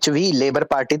NSW ਦੇ ਵਿੱਚ ਵੀ ਲੇਬਰ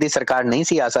ਪਾਰਟੀ ਦੀ ਸਰਕਾਰ ਨਹੀਂ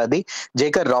ਸੀ ਆ ਸਕਦੀ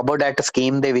ਜੇਕਰ ਰੋਬੋਡੈਟ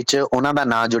ਸਕੀਮ ਦੇ ਵਿੱਚ ਉਹਨਾਂ ਦਾ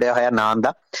ਨਾਂ ਜੁੜਿਆ ਹੋਇਆ ਨਾ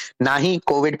ਹੁੰਦਾ। ਨਾ ਹੀ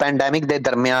ਕੋਵਿਡ ਪੈਂਡੈਮਿਕ ਦੇ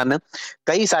ਦਰਮਿਆਨ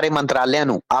ਕਈ ਸਾਰੇ ਮੰਤਰਾਲਿਆਂ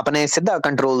ਨੂੰ ਆਪਣੇ ਸਿੱਧਾ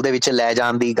ਕੰਟਰੋਲ ਦੇ ਵਿੱਚ ਲੈ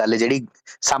ਜਾਣ ਦੀ ਗੱਲ ਜਿਹੜੀ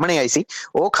ਸਾਹਮਣੇ ਆਈ ਸੀ,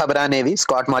 ਉਹ ਖਬਰਾਂ ਨੇ ਵੀ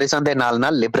ਸਕਾਟ ਮੋਰਿਸਨ ਦੇ ਨਾਲ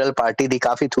ਨਾਲ ਲਿਬਰਲ ਪਾਰਟੀ ਦੀ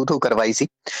ਕਾਫੀ ਥੂ ਕਰਵਾਈ ਸੀ।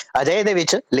 ਅਜਿਹੇ ਦੇ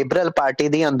ਵਿੱਚ ਲਿਬਰਲ ਪਾਰਟੀ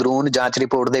ਦੀ ਅੰਦਰੂਨ ਜਾਂਚ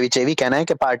ਰਿਪੋਰਟ ਦੇ ਵਿੱਚ ਇਹ ਵੀ ਕਹਿਣਾ ਹੈ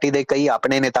ਕਿ ਪਾਰਟੀ ਦੇ ਕਈ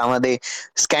ਆਪਣੇ ਨੇਤਾਵਾਂ ਦੇ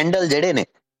ਸਕੈਂਡਲ ਜਿਹੜੇ ਨੇ,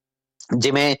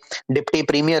 ਜਿਵੇਂ ਡਿਪਟੀ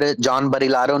ਪ੍ਰੀਮੀਅਰ ਜੌਨ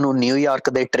ਬਰਿਲਾਰੋ ਨੂੰ ਨਿਊਯਾਰਕ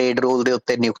ਦੇ ਟ੍ਰੇਡ ਰੋਲ ਦੇ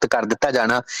ਉੱਤੇ ਨਿਯੁਕਤ ਕਰ ਦਿੱਤਾ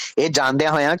ਜਾਣਾ, ਇਹ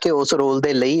ਜਾਣਦਿਆਂ ਹੋਇਆਂ ਕਿ ਉਸ ਰੋਲ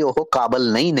ਦੇ ਲਈ ਉਹ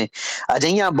ਕਾਬਲ ਨਹੀਂ ਨੇ।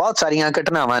 ਅਜਿਹੀਆਂ ਬਹੁਤ ਸਾਰੀਆਂ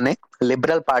ਘਟਨਾਵਾਂ ਨੇ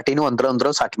ਲਿਬਰਲ ਪਾਰਟੀ ਨੂੰ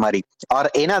ਅੰਦਰੋਂ ਸੱਟ ਮਾਰੀ। ਔਰ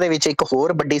ਇਹਨਾਂ ਦੇ ਵਿੱਚ ਇੱਕ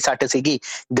ਹੋਰ ਵੱਡੀ ਸੱਟ ਸੀਗੀ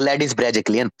ਗਲੈਡਿਸ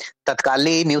ਬ੍ਰੈਜਿਕਲੀਅਨ,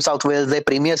 ਤਤਕਾਲੀ ਨਿਊ ਸਾਊਥ ਵੇਲਜ਼ ਦੇ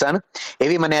ਪ੍ਰੀਮੀਅਰ ਸਨ। ਇਹ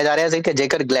ਵੀ ਮੰਨਿਆ ਜਾ ਰਿਹਾ ਸੀ ਕਿ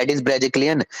ਜੇਕਰ ਗਲੈਡਿਸ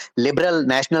ਬ੍ਰੈਜਿਕਲੀਅਨ ਲਿਬਰਲ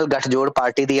ਨੈਸ਼ਨਲ ਗਠਜੋੜ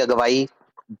ਪਾਰਟੀ ਦੀ ਅਗਵਾਈ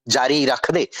ਜਾਰੀ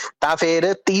ਰੱਖਦੇ ਤਾਂ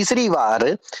ਫਿਰ ਤੀਸਰੀ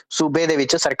ਵਾਰ ਸੂਬੇ ਦੇ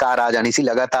ਵਿੱਚ ਸਰਕਾਰ ਆ ਜਾਣੀ ਸੀ।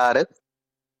 ਲਗਾਤਾਰ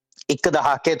ਇੱਕ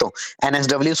ਦਹਾਕੇ ਤੋਂ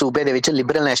NSW ਸੂਬੇ ਦੇ ਵਿੱਚ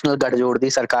ਲਿਬਰਲ ਨੈਸ਼ਨਲ ਗਠਜੋੜ ਦੀ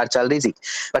ਸਰਕਾਰ ਚੱਲ ਰਹੀ ਸੀ।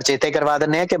 ਪਰ ਚੇਤੇ ਕਰਵਾ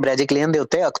ਦਿੰਦੇ ਆ ਕਿ ਬ੍ਰੈਜਿਕਲੀਅਨ ਦੇ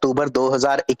ਉੱਤੇ ਅਕਤੂਬਰ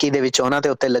 2021 ਦੇ ਵਿੱਚ ਉਹਨਾਂ ਦੇ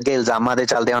ਉੱਤੇ ਲੱਗੇ ਇਲਜ਼ਾਮਾਂ ਦੇ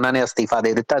ਚੱਲਦੇ ਉਹਨਾਂ ਨੇ ਅਸਤੀਫਾ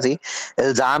ਦੇ ਦਿੱਤਾ ਸੀ।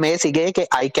 ਇਲਜ਼ਾਮ ਇਹ ਸੀਗੇ ਕਿ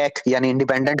ICAC ਯਾਨੀ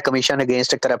ਇੰਡੀਪੈਂਡੈਂਟ ਕਮਿਸ਼ਨ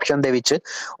ਅਗੇਂਸਟ ਕਰਪਸ਼ਨ ਦੇ ਵਿੱਚ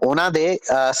ਉਹਨਾਂ ਦੇ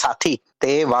ਸਾਥੀ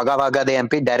ਤੇ ਵਾਗਾ ਦੇ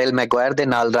MP ਡੈਰਿਲ ਮੈਗਵਾਇਰ ਦੇ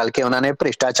ਨਾਲ ਰਲ ਕੇ ਉਹਨਾਂ ਨੇ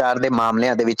ਭ੍ਰਿਸ਼ਟਾਚਾਰ ਦੇ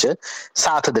ਮਾਮਲਿਆਂ ਦੇ ਵਿੱਚ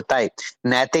ਸਾਥ ਦਿੱਤਾ ਹੈ।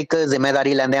 ਨੈਤਿਕ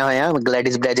ਜ਼ਿੰਮੇਵਾਰੀ ਲੈਂਦਿਆਂ ਹੋਇਆਂ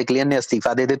ਗਲੈਡਿਸ ਬ੍ਰੈਜਿਕਲੀਅਨ ਨੇ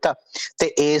ਅਸਤੀਫਾ ਦੇ ਦਿੱਤਾ ਤੇ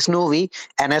ਇਸ ਨੂੰ ਵੀ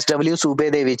NSW ਸੂਬੇ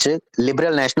ਦੇ ਵਿੱਚ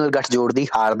ਲਿਬਰਲ ਨੈਸ਼ਨਲ ਗਠਜੋੜ ਦੀ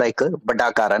ਹਾਰ ਦਾ ਇੱਕ ਵੱਡਾ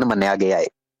ਕਾਰਨ ਮੰਨਿਆ ਗਿਆ ਹੈ।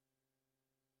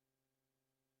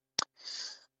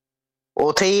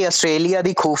 ਉਥੇ ਹੀ ਆਸਟ੍ਰੇਲੀਆ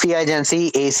ਦੀ ਖੂਫੀਆ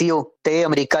ਏਜੰਸੀ ACO ਤੇ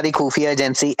ਅਮਰੀਕਾ ਦੀ ਖੂਫੀਆ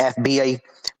ਏਜੰਸੀ FBI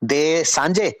ਦੇ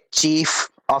ਸਾਂਝੇ ਚੀਫ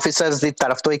ਆਫਿਸਰਸ ਦੀ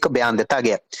ਤਰਫ ਤੋਂ ਇੱਕ ਬਿਆਨ ਦਿੱਤਾ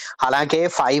ਗਿਆ। ਹਾਲਾਂਕਿ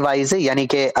ਫਾਈਵ ਆਈਜ਼ ਯਾਨੀ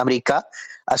ਕਿ ਅਮਰੀਕਾ,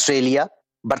 ਆਸਟ੍ਰੇਲੀਆ,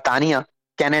 ਬਰਤਾਨੀਆ,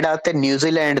 ਕੈਨੇਡਾ ਤੇ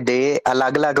ਨਿਊਜ਼ੀਲੈਂਡ ਦੇ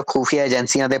ਅਲੱਗ-ਅਲੱਗ ਖੂਫੀਆ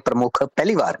ਏਜੰਸੀਆਂ ਦੇ ਪ੍ਰਮੁੱਖ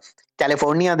ਪਹਿਲੀ ਵਾਰ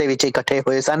ਕੈਲੀਫੋਰਨੀਆ ਦੇ ਵਿੱਚ ਇਕੱਠੇ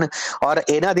ਹੋਏ ਸਨ ਔਰ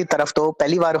ਇਹਨਾਂ ਦੀ ਤਰਫ ਤੋਂ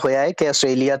ਪਹਿਲੀ ਵਾਰ ਹੋਇਆ ਹੈ ਕਿ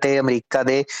ਆਸਟ੍ਰੇਲੀਆ ਤੇ ਅਮਰੀਕਾ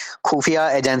ਦੇ ਖੂਫੀਆ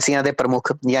ਏਜੰਸੀਆਂ ਦੇ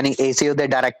ਪ੍ਰਮੁੱਖ ਯਾਨੀ ACO ਦੇ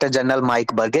ਡਾਇਰੈਕਟਰ ਜਨਰਲ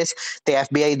ਮਾਈਕ ਬਰਗੇਸ ਤੇ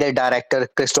FBI ਦੇ ਡਾਇਰੈਕਟਰ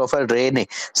ਕ੍ਰਿਸਟੋਫਰ ਰੇ ਨੇ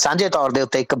ਸਾਂਝੇ ਤੌਰ ਦੇ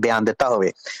ਉੱਤੇ ਇੱਕ ਬਿਆਨ ਦਿੱਤਾ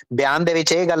ਹੋਵੇ। ਬਿਆਨ ਦੇ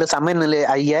ਵਿੱਚ ਇਹ ਗੱਲ ਸਾਹਮਣੇ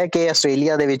ਆਈ ਹੈ ਕਿ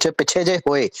ਆਸਟ੍ਰੇਲੀਆ ਦੇ ਵਿੱਚ ਪਿੱਛੇ ਜੇ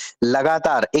ਹੋਏ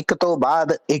ਲਗਾਤਾਰ ਇੱਕ ਤੋਂ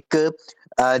ਬਾਅਦ ਇੱਕ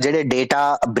ਜਿਹੜੇ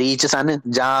ਡੇਟਾ ਬ੍ਰੀਚ ਸਨ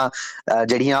ਜਾਂ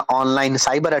ਜਿਹੜੀਆਂ ਆਨਲਾਈਨ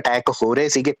ਸਾਈਬਰ ਅਟੈਕ ਹੋ ਰਹੇ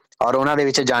ਸੀਗੇ ਔਰ ਉਹਨਾਂ ਦੇ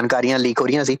ਵਿੱਚ ਜਾਣਕਾਰੀਆਂ ਲੀਕ ਹੋ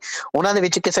ਰਹੀਆਂ ਸੀ, ਉਹਨਾਂ ਦੇ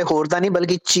ਵਿੱਚ ਕਿਸੇ ਹੋਰ ਦਾ ਨਹੀਂ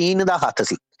ਬਲਕਿ ਚੀਨ ਦਾ ਹੱਥ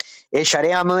ਸੀ। ਇਹ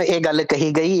ਸ਼ਰੇਆਮ ਇਹ ਗੱਲ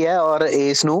ਕਹੀ ਗਈ ਹੈ ਔਰ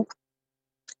ਇਸ ਨੂੰ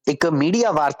ਇੱਕ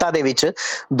ਮੀਡੀਆ ਵਾਰਤਾ ਦੇ ਵਿੱਚ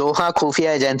ਦੋਹਾਂ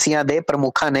ਖੂਫੀਆ ਏਜੰਸੀਆਂ ਦੇ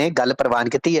ਪ੍ਰਮੁੱਖਾਂ ਨੇ ਗੱਲ ਪ੍ਰਵਾਨ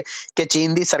ਕੀਤੀ ਹੈ ਕਿ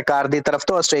ਚੀਨ ਦੀ ਸਰਕਾਰ ਦੀ ਤਰਫ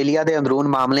ਤੋਂ ਆਸਟ੍ਰੇਲੀਆ ਦੇ ਅੰਦਰੂਨ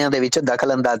ਮਾਮਲਿਆਂ ਦੇ ਵਿੱਚ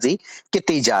ਦਖਲ ਅੰਦਾਜ਼ੀ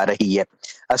ਕੀਤੀ ਜਾ ਰਹੀ ਹੈ।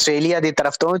 ਆਸਟ੍ਰੇਲੀਆ ਦੀ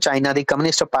ਤਰਫ ਤੋਂ ਚਾਈਨਾ ਦੀ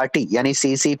ਕਮਿਊਨਿਸਟ ਪਾਰਟੀ ਯਾਨੀ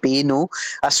CCP ਨੂੰ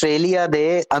ਆਸਟ੍ਰੇਲੀਆ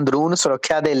ਦੇ ਅੰਦਰੂਨ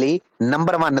ਸੁਰੱਖਿਆ ਦੇ ਲਈ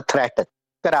ਨੰਬਰ 1 ਥ੍ਰੈਟ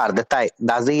ਕਰਾਰ ਦਿੱਤਾ ਹੈ।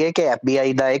 ਦੱਸ ਦਈਏ ਕਿ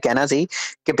FBI ਦਾ ਇਹ ਕਹਿਣਾ ਸੀ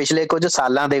ਕਿ ਪਿਛਲੇ ਕੁਝ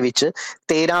ਸਾਲਾਂ ਦੇ ਵਿੱਚ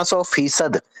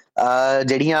 1300%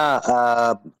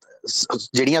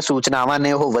 ਜਿਹੜੀਆਂ ਸੂਚਨਾਵਾਂ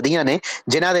ਨੇ ਉਹ ਵਧੀਆਂ ਨੇ,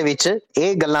 ਜਿਨ੍ਹਾਂ ਦੇ ਵਿੱਚ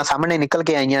ਇਹ ਗੱਲਾਂ ਸਾਹਮਣੇ ਨਿਕਲ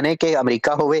ਕੇ ਆਈਆਂ ਨੇ ਕਿ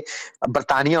ਅਮਰੀਕਾ ਹੋਵੇ,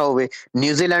 ਬਰਤਾਨੀਆ ਹੋਵੇ,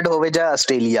 ਨਿਊਜ਼ੀਲੈਂਡ ਹੋਵੇ ਜਾਂ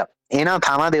ਆਸਟ੍ਰੇਲੀਆ, ਇਹਨਾਂ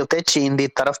ਥਾਵਾਂ ਦੇ ਉੱਤੇ ਚੀਨ ਦੀ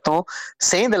ਤਰਫ ਤੋਂ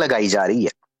ਸੇਂਧ ਲਗਾਈ ਜਾ ਰਹੀ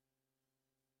ਹੈ।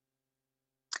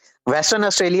 ਵੈਸਟਰਨ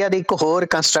ਆਸਟ੍ਰੇਲੀਆ ਦੀ ਇੱਕ ਹੋਰ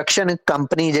ਕੰਸਟਰਕਸ਼ਨ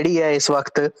ਕੰਪਨੀ ਜਿਹੜੀ ਹੈ ਇਸ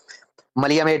ਵਕਤ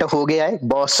ਮਲੀਆਮੇਟ ਹੋ ਗਿਆ ਹੈ।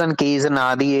 ਬੋਸਟਨ ਕੀਜ਼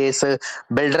ਨਾਂ ਦੀ ਇਸ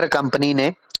ਬਿਲਡਰ ਕੰਪਨੀ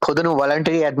ਨੇ ਖੁਦ ਨੂੰ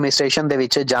ਵੋਲੰਟਰੀ ਐਡਮਿਨਿਸਟ੍ਰੇਸ਼ਨ ਦੇ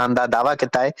ਵਿੱਚ ਜਾਣ ਦਾ ਦਾਅਵਾ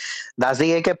ਕੀਤਾ ਹੈ। ਦੱਸ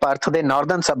ਦਈਏ ਕਿ ਪਰਥ ਦੇ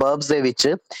ਨਾਰਦਰਨ ਸਬਰਬਸ ਦੇ ਵਿੱਚ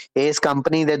ਇਸ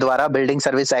ਕੰਪਨੀ ਦੇ ਦੁਆਰਾ ਬਿਲਡਿੰਗ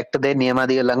ਸਰਵਿਸ ਐਕਟ ਦੇ ਨਿਯਮਾਂ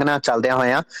ਦੀ ਉਲੰਘਣਾ ਚੱਲਦਿਆਂ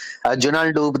ਹੋਇਆਂ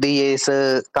ਜੁਨਲ ਡੂਬ ਦੀ ਇਸ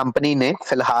ਕੰਪਨੀ ਨੇ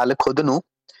ਫਿਲਹਾਲ ਖੁਦ ਨੂੰ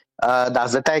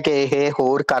ਦੱਸ ਦਿੱਤਾ ਹੈ ਕਿ ਇਹ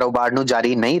ਹੋਰ ਕਾਰੋਬਾਰ ਨੂੰ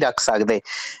ਜਾਰੀ ਨਹੀਂ ਰੱਖ ਸਕਦੇ।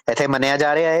 ਇੱਥੇ ਮੰਨਿਆ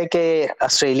ਜਾ ਰਿਹਾ ਹੈ ਕਿ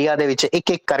ਆਸਟ੍ਰੇਲੀਆ ਦੇ ਵਿੱਚ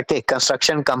ਇੱਕ ਇੱਕ ਕਰਕੇ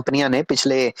ਕੰਸਟਰਕਸ਼ਨ ਕੰਪਨੀਆਂ ਨੇ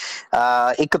ਪਿਛਲੇ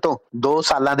 1 ਤੋਂ 2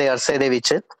 ਸਾਲਾਂ ਦੇ ਅਰਸੇ ਦੇ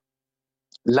ਵਿੱਚ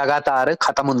ਲਗਾਤਾਰ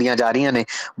ਖਤਮ ਹੁੰਦੀਆਂ ਜਾ ਰਹੀਆਂ ਨੇ।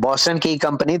 ਬੋਸਟਨ ਕੀ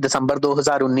ਕੰਪਨੀ ਦਸੰਬਰ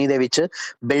 2019 ਦੇ ਵਿੱਚ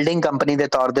ਬਿਲਡਿੰਗ ਕੰਪਨੀ ਦੇ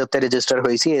ਤੌਰ ਦੇ ਉੱਤੇ ਰਜਿਸਟਰ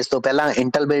ਹੋਈ ਸੀ। ਇਸ ਤੋਂ ਪਹਿਲਾਂ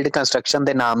ਇੰਟਲ ਬਿਲਡ ਕੰਸਟਰਕਸ਼ਨ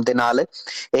ਦੇ ਨਾਮ ਦੇ ਨਾਲ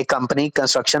ਇਹ ਕੰਪਨੀ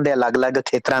ਕੰਸਟਰਕਸ਼ਨ ਦੇ ਅਲੱਗ-ਅਲੱਗ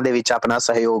ਖੇਤਰਾਂ ਦੇ ਵਿੱਚ ਆਪਣਾ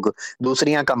ਸਹਿਯੋਗ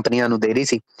ਦੂਸਰੀਆਂ ਕੰਪਨੀਆਂ ਨੂੰ ਦੇ ਰਹੀ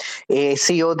ਸੀ।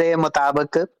 ਏਸੀਓ ਦੇ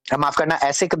ਮੁਤਾਬਕ, ਮਾਫ ਕਰਨਾ,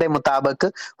 ਐਸਿਕ ਦੇ ਮੁਤਾਬਕ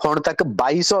ਹੁਣ ਤੱਕ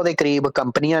 2200 ਦੇ ਕਰੀਬ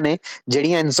ਕੰਪਨੀਆਂ ਨੇ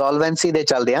ਜਿਹੜੀਆਂ ਇਨਸੋਲਵੈਂਸੀ ਦੇ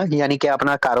ਚੱਲਦਿਆਂ, ਯਾਨੀ ਕਿ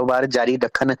ਆਪਣਾ ਕਾਰੋਬਾਰ ਜਾਰੀ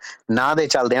ਰੱਖਣ ਨਾ ਦੇ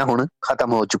ਚੱਲਦਿਆਂ ਹੁਣ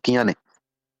ਖਤਮ ਹੋ ਚੁੱਕੀਆਂ ਨੇ।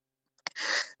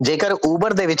 ਜੇਕਰ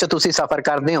ਊਬਰ ਦੇ ਵਿੱਚ ਤੁਸੀਂ ਸਫ਼ਰ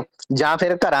ਕਰਦੇ ਹੋ ਜਾਂ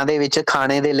ਫਿਰ ਘਰਾਂ ਦੇ ਵਿੱਚ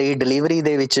ਖਾਣੇ ਦੇ ਲਈ ਡਿਲੀਵਰੀ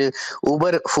ਦੇ ਵਿੱਚ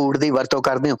ਊਬਰ ਫੂਡ ਦੀ ਵਰਤੋਂ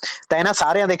ਕਰਦੇ ਹੋ ਤਾਂ ਇਹਨਾਂ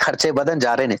ਸਾਰਿਆਂ ਦੇ ਖਰਚੇ ਵਧਣ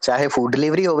ਜਾ ਰਹੇ ਨੇ, ਚਾਹੇ ਫੂਡ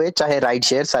ਡਿਲੀਵਰੀ ਹੋਵੇ ਚਾਹੇ ਰਾਈਡ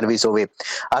ਸ਼ੇਅਰ ਸਰਵਿਸ ਹੋਵੇ।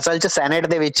 ਅਸਲ 'ਚ ਸੈਨੇਟ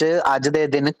ਦੇ ਵਿੱਚ ਅੱਜ ਦੇ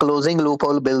ਦਿਨ ਕਲੋਜ਼ਿੰਗ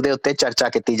ਲੂਪਹੋਲ ਬਿੱਲ ਦੇ ਉੱਤੇ ਚਰਚਾ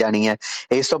ਕੀਤੀ ਜਾਣੀ ਹੈ।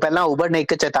 ਇਸ ਤੋਂ ਪਹਿਲਾਂ ਊਬਰ ਨੇ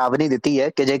ਇੱਕ ਚੇਤਾਵਨੀ ਦਿੱਤੀ ਹੈ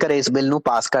ਕਿ ਜੇਕਰ ਇਸ ਬਿੱਲ ਨੂੰ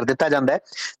ਪਾਸ ਕਰ ਦਿੱਤਾ ਜਾਂਦਾ ਹੈ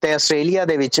ਤੇ ਆਸਟ੍ਰੇਲੀਆ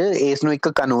ਦੇ ਵਿੱਚ ਇਸ ਨੂੰ ਇੱਕ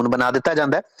ਕਾਨੂੰਨ ਬਣਾ ਦਿੱਤਾ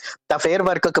ਜਾਂਦਾ ਹੈ ਤਾਂ ਫੇਅਰ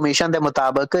ਵਰਕ ਕਮਿਸ਼ਨ ਦੇ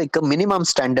ਮੁਤਾਬਕ ਇੱਕ ਮਿਨੀਮਮ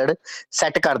ਸਟੈਂਡਰਡ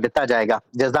ਸੈੱਟ ਕਰ ਦਿੱਤਾ ਜਾਏਗਾ,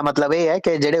 ਜਿਸ ਦਾ ਮਤਲਬ ਇਹ ਹੈ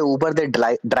ਕਿ ਜਿਹੜੇ ਊਬਰ ਦੇ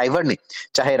ਡਰਾਈਵਰ ਨੇ,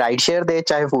 ਚਾਹੇ ਰਾਈਡ ਸ਼ੇਅਰ ਦੇ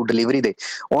ਚਾਹੇ ਫੂਡ ਡਿਲੀਵਰੀ ਦੇ,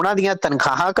 ਉਹਨਾਂ ਦੀਆਂ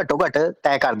ਤਨਖਾਹਾਂ ਘੱਟੋ ਘੱਟ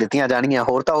ਤੈਅ ਕਰ ਦਿੱਤੀਆਂ ਜਾਣਗੀਆਂ।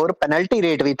 ਹੋਰ ਤਾਂ ਹੋਰ ਪੈਨਲਟੀ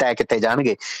ਰੇਟ ਵੀ ਤੈਅ ਕੀਤੇ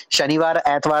ਜਾਣਗੇ। ਸ਼ਨੀਵਾਰ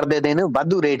ਐਤਵਾਰ ਦੇ ਦਿਨ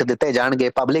ਵਾਧੂ ਰੇਟ ਦਿੱਤੇ ਜਾਣਗੇ,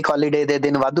 ਪਬਲਿਕ ਹੌਲੀਡੇ ਦੇ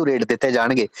ਦਿਨ ਵਾਧੂ ਰੇਟ ਦਿੱਤੇ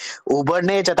ਜਾਣਗੇ। ਊਬਰ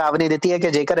ਨੇ ਚੇਤਾਵਨੀ ਦਿੱਤੀ ਹੈ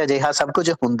ਕਿ ਜੇਕਰ ਅਜਿਹਾ ਸਭ ਕੁਝ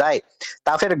ਹੁੰਦਾ ਹੈ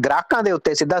ਤਾਂ ਫਿਰ ਗ੍ਰਾਹਕਾਂ ਦੇ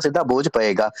ਉੱਤੇ ਸਿੱਧਾ ਸਿੱਧਾ ਬੋਝ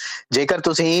ਪਏਗਾ। ਜੇਕਰ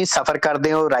ਤੁਸੀਂ ਸਫ਼ਰ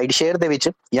ਕਰਦੇ ਹੋ ਰਾਈਡ ਸ਼ੇਅਰ ਦੇ ਵਿੱਚ,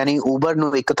 ਯਾਨੀ ਊਬਰ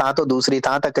ਨੂੰ ਇੱਕ ਥਾਂ ਤੋਂ ਦੂਸਰੀ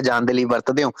ਥਾਂ ਤੱਕ ਜਾਣ ਦੇ ਲਈ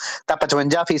ਵਰਤਦੇ ਹੋ ਤਾਂ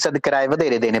 55% ਕਿਰਾਏ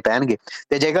ਵਧੇਰੇ ਦੇਣੇ ਪੈਣਗੇ,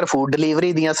 ਤੇ ਜੇਕਰ ਫੂਡ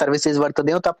ਡਿਲੀਵਰੀ ਦੀਆਂ ਸਰਵਿਸਿਜ਼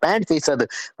ਵਰਤਦੇ ਹੋ ਤਾਂ 65%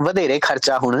 ਵਧੇਰੇ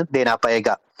ਖਰਚਾ ਹੁਣ ਦੇਣਾ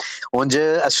ਪਏਗਾ। ਉਂਝ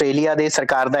ਆਸਟ੍ਰੇਲੀਆ ਦੇ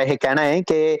ਸਰਕਾਰ ਦਾ ਇਹ ਕਹਿਣਾ ਹੈ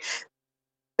ਕਿ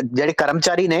ਜਿਹੜੇ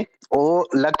ਕਰਮਚਾਰੀ ਨੇ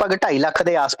ਉਹ ਲਗਭਗ 2.5 ਲੱਖ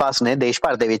ਦੇ ਆਸ-ਪਾਸ ਨੇ ਦੇਸ਼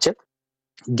ਭਰ ਦੇ ਵਿੱਚ।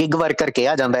 ਗਿਗ ਵਰਕਰ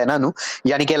ਕਿਹਾ ਜਾਂਦਾ ਇਹਨਾਂ ਨੂੰ,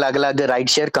 ਯਾਨੀ ਕਿ ਅਲੱਗ-ਅਲੱਗ ਰਾਈਡ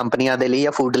ਸ਼ੇਅਰ ਕੰਪਨੀਆਂ ਦੇ ਲਈ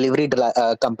ਜਾਂ ਫੂਡ ਡਿਲੀਵਰੀ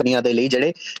ਕੰਪਨੀਆਂ ਦੇ ਲਈ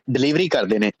ਜਿਹੜੇ ਡਿਲੀਵਰੀ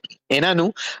ਕਰਦੇ ਨੇ। ਇਹਨਾਂ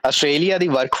ਨੂੰ ਆਸਟ੍ਰੇਲੀਆ ਦੀ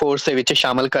ਵਰਕਫੋਰਸ ਦੇ ਵਿੱਚ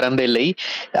ਸ਼ਾਮਲ ਕਰਨ ਦੇ ਲਈ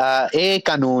ਇਹ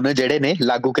ਕਾਨੂੰਨ ਜਿਹੜੇ ਨੇ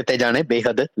ਲਾਗੂ ਕੀਤੇ ਜਾਣੇ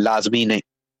ਬੇਹੱਦ ਲਾਜ਼ਮੀ ਨੇ।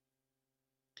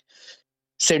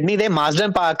 ਸਿਡਨੀ ਦੇ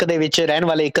ਮਾਸਡਨ ਪਾਰਕ ਦੇ ਵਿੱਚ ਰਹਿਣ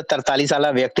ਵਾਲੇ ਇੱਕ 43 ਸਾਲਾ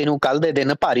ਵਿਅਕਤੀ ਨੂੰ ਕੱਲ ਦੇ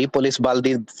ਦਿਨ ਭਾਰੀ ਪੁਲਿਸ ਬਲ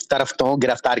ਦੀ ਤਰਫ ਤੋਂ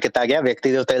ਗ੍ਰਿਫਤਾਰ ਕੀਤਾ ਗਿਆ।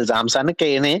 ਵਿਅਕਤੀ ਦੇ ਉੱਤੇ ਇਲਜ਼ਾਮ ਸਨ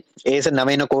ਕਿ ਇਹਨੇ ਇਸ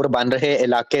ਨਵੇਂ ਨਕੋਰ ਬਣ ਰਹੇ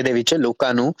ਇਲਾਕੇ ਦੇ ਵਿੱਚ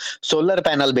ਲੋਕਾਂ ਨੂੰ ਸੋਲਰ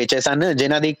ਪੈਨਲ ਵੇਚੇ ਸਨ,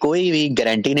 ਜਿਨ੍ਹਾਂ ਦੀ ਕੋਈ ਵੀ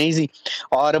ਗਾਰੰਟੀ ਨਹੀਂ ਸੀ,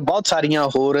 ਔਰ ਬਹੁਤ ਸਾਰੀਆਂ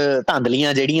ਹੋਰ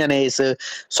ਧਾਂਦਲੀਆਂ ਜਿਹੜੀਆਂ ਨੇ ਇਸ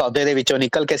ਸੌਦੇ ਦੇ ਵਿੱਚੋਂ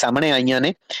ਨਿਕਲ ਕੇ ਸਾਹਮਣੇ ਆਈਆਂ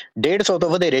ਨੇ। 150 ਤੋਂ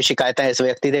ਵਧੇਰੇ ਸ਼ਿਕਾਇਤਾਂ ਇਸ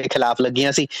ਵਿਅਕਤੀ ਦੇ ਖਿਲਾਫ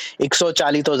ਲੱਗੀਆਂ ਸੀ।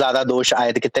 140 ਤੋਂ ਜ਼ਿਆਦਾ ਦੋਸ਼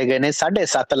ਆਇਦ ਕੀਤੇ ਗਏ ਨੇ।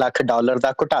 $7.5 ਲੱਖ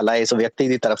ਦਾ ਘੁਟਾਲਾ ਇਸ ਵਿਅਕਤੀ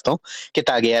ਦੀ ਤਰਫ ਤੋਂ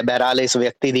ਕੀਤਾ ਗਿਆ। ਬਹਰਾਲ ਇਸ ਵਿਅਕਤੀ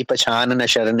ਦੀ ਪਛਾਣ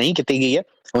ਨਸ਼ਰ ਨਹੀਂ ਕੀਤੀ ਗਈ ਹੈ।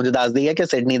 ਉਂਝ ਦੱਸਦੀ ਹੈ ਕਿ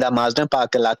ਸਿਡਨੀ ਦਾ ਮਾਸਡਨ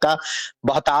ਪਾਰਕ ਇਲਾਕਾ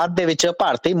ਬਹੁਤਾਤ ਦੇ ਵਿੱਚ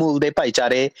ਭਾਰਤੀ ਮੂਲ ਦੇ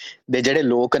ਭਾਈਚਾਰੇ ਦੇ ਜਿਹੜੇ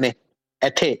ਲੋਕ ਨੇ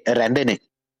ਇੱਥੇ ਰਹਿੰਦੇ ਨੇ।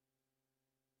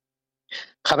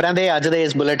 ਖਬਰਾਂ ਦੇ ਅੱਜ ਦੇ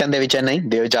ਇਸ ਬੁਲੇਟਿਨ ਦੇ ਵਿੱਚ ਨਹੀਂ,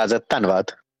 ਦਿਓ ਇਜਾਜ਼ਤ,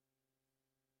 ਧੰਨਵਾਦ।